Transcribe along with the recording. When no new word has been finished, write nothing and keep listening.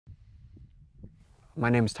My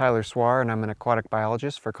name is Tyler Swar, and I'm an aquatic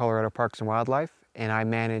biologist for Colorado Parks and Wildlife, and I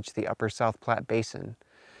manage the Upper South Platte Basin.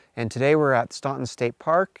 And today we're at Staunton State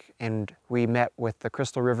Park, and we met with the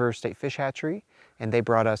Crystal River State Fish Hatchery, and they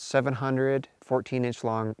brought us 700 14-inch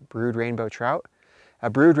long brood rainbow trout. A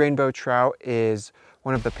brood rainbow trout is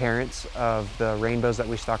one of the parents of the rainbows that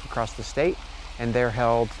we stock across the state, and they're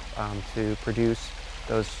held to produce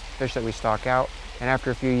those fish that we stock out. And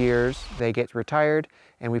after a few years, they get retired,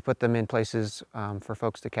 and we put them in places for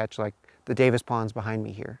folks to catch, like the Davis ponds behind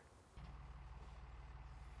me here.